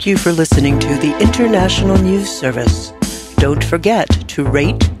 Thank you for listening to the International News Service. Don't forget to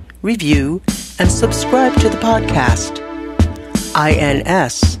rate, review, and subscribe to the podcast.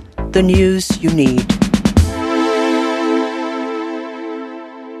 INS, the news you need.